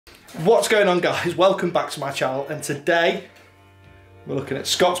What's going on, guys? Welcome back to my channel, and today we're looking at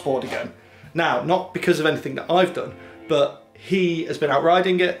Scott's board again. Now, not because of anything that I've done, but he has been out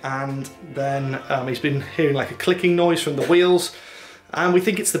riding it, and then he's been hearing like a clicking noise from the wheels, and we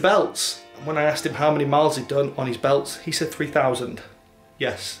think it's the belts. And when I asked him how many miles he'd done on his belts, he said 3,000.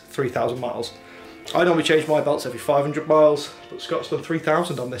 Yes, 3,000 miles. I normally change my belts every 500 miles, but Scott's done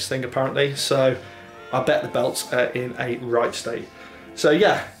 3,000 on this thing apparently, so I bet the belts are in a right state. So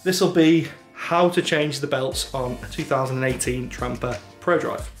yeah, this will be how to change the belts on a 2018 Trampa Pro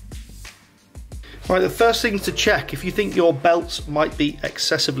Drive. Right, the first thing to check if you think your belts might be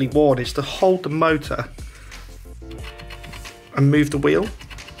excessively worn is to hold the motor and move the wheel.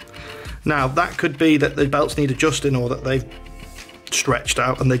 Now that could be that the belts need adjusting or that they've stretched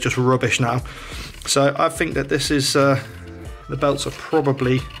out and they're just rubbish now. So I think that this is, the belts are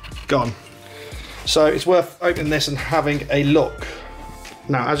probably gone. So it's worth opening this and having a look.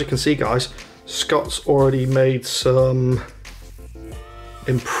 Now, as you can see, guys, Scott's already made some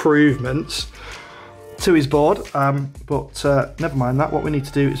improvements to his board, but never mind that. What we need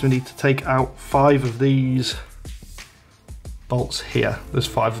to do is we need to take out 5 of these bolts here. There's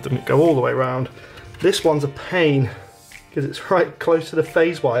 5 of them that go all the way around. This one's a pain because it's right close to the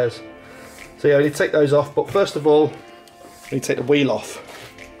phase wires. So yeah, we need to take those off, but first of all, we need to take the wheel off.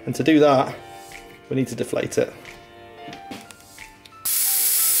 And to do that, we need to deflate it.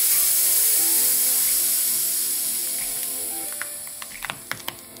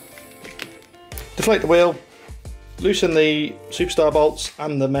 Deflate the wheel, loosen the superstar bolts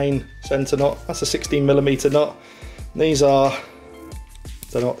and the main centre nut. That's a 16mm nut. These are,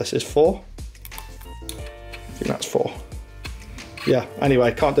 don't know what this is for. I think that's 4. Yeah,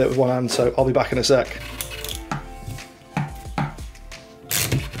 anyway, can't do it with one hand, so I'll be back in a sec.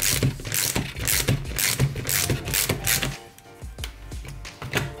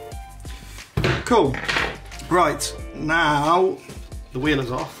 Cool. Right, now the wheel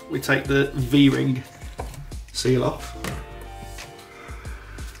is off. We take the veering seal off.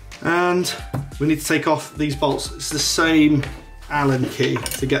 And we need to take off these bolts. It's the same Allen key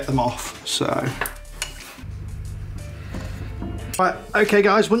to get them off, so. Right, okay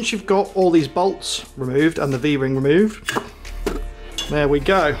guys, once you've got all these bolts removed and the V-ring removed, there we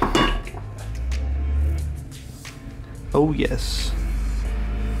go. Oh yes.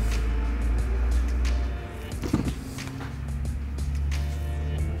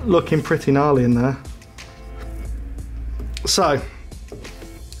 Looking pretty gnarly in there. So,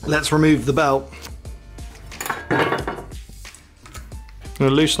 let's remove the belt. I'm going to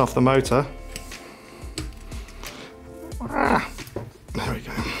loosen off the motor. There we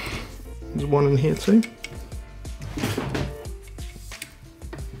go. There's one in here too.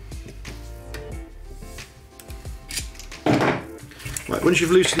 Right, once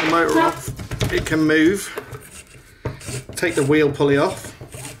you've loosened the motor off, it can move. Take the wheel pulley off.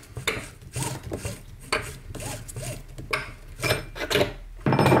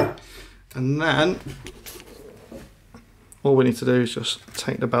 And then all we need to do is just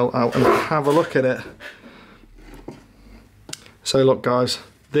take the belt out and have a look at it. So look guys,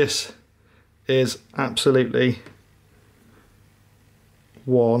 this is absolutely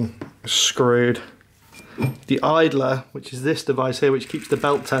worn, screwed. The idler, which is this device here which keeps the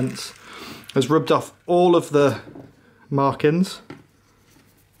belt tense, has rubbed off all of the markings.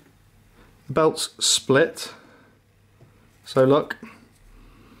 The belt's split. So look.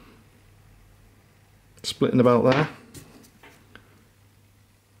 Splitting the belt there.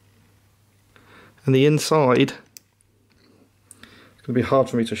 And the inside, it's going to be hard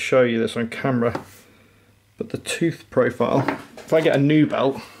for me to show you this on camera, but the tooth profile, if I get a new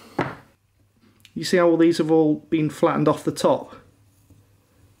belt, you see how all these have all been flattened off the top?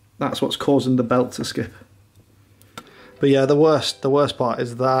 That's what's causing the belt to skip. But yeah, the worst part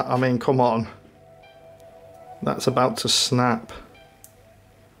is that, I mean, come on. That's about to snap.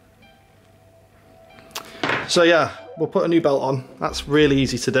 So yeah, we'll put a new belt on. That's really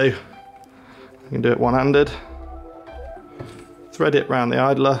easy to do. You can do it one-handed. Thread it round the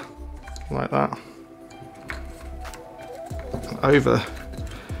idler, like that. Over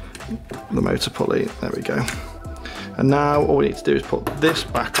the motor pulley, there we go. And now all we need to do is put this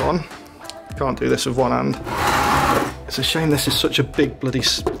back on. Can't do this with one hand. It's a shame this is such a big bloody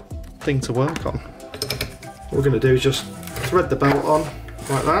thing to work on. What we're gonna do is just thread the belt on,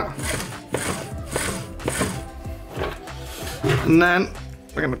 like that. And then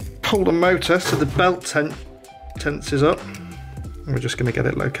we're going to pull the motor so the belt tenses up, and we're just going to get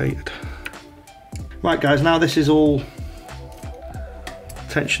it located. Right guys, now this is all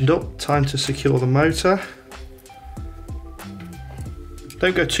tensioned up, time to secure the motor.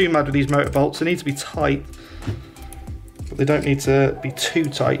 Don't go too mad with these motor bolts. They need to be tight, but they don't need to be too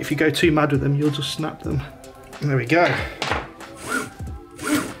tight. If you go too mad with them, you'll just snap them. And there we go.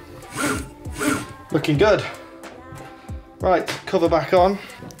 Looking good. Right, cover back on.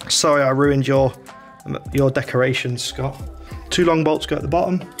 Sorry I ruined your decorations, Scott. 2 long bolts go at the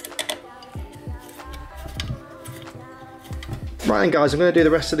bottom. Right then guys, I'm going to do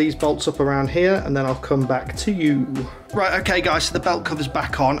the rest of these bolts up around here and then I'll come back to you. Right, okay guys, so the belt cover's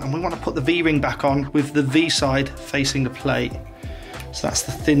back on and we want to put the V-ring back on with the V side facing the plate. So that's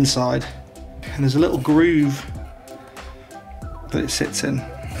the thin side. And there's a little groove that it sits in.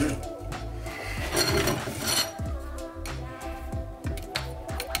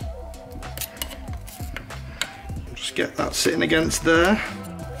 Just get that sitting against there.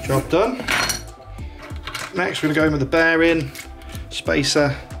 Job done. Next we're going to go in with the bearing,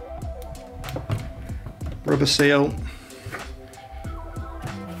 spacer, rubber seal,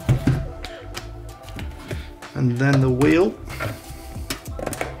 and then the wheel.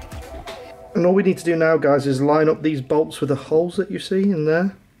 And all we need to do now guys is line up these bolts with the holes that you see in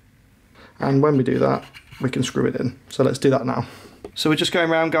there, and when we do that we can screw it in. So let's do that now. So we're just going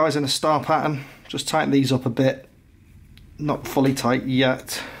around guys in a star pattern, just tighten these up a bit, not fully tight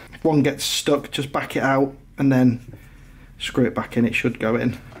yet. If one gets stuck, just back it out and then screw it back in, it should go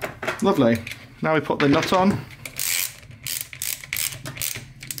in. Lovely. Now we put the nut on.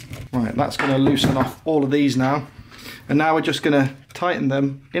 Right, that's going to loosen off all of these now. And now we're just going to tighten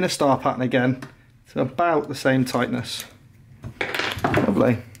them in a star pattern again to about the same tightness.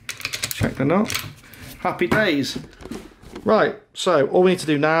 Lovely. Check the nut. Happy days. Right, so all we need to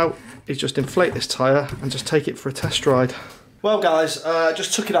do now is just inflate this tyre and just take it for a test ride. Well guys,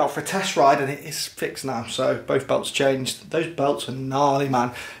 just took it out for a test ride and it is fixed now, so both belts changed. Those belts are gnarly,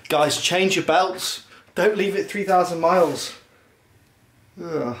 man. Guys, change your belts. Don't leave it 3,000 miles.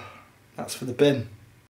 Ugh, that's for the bin.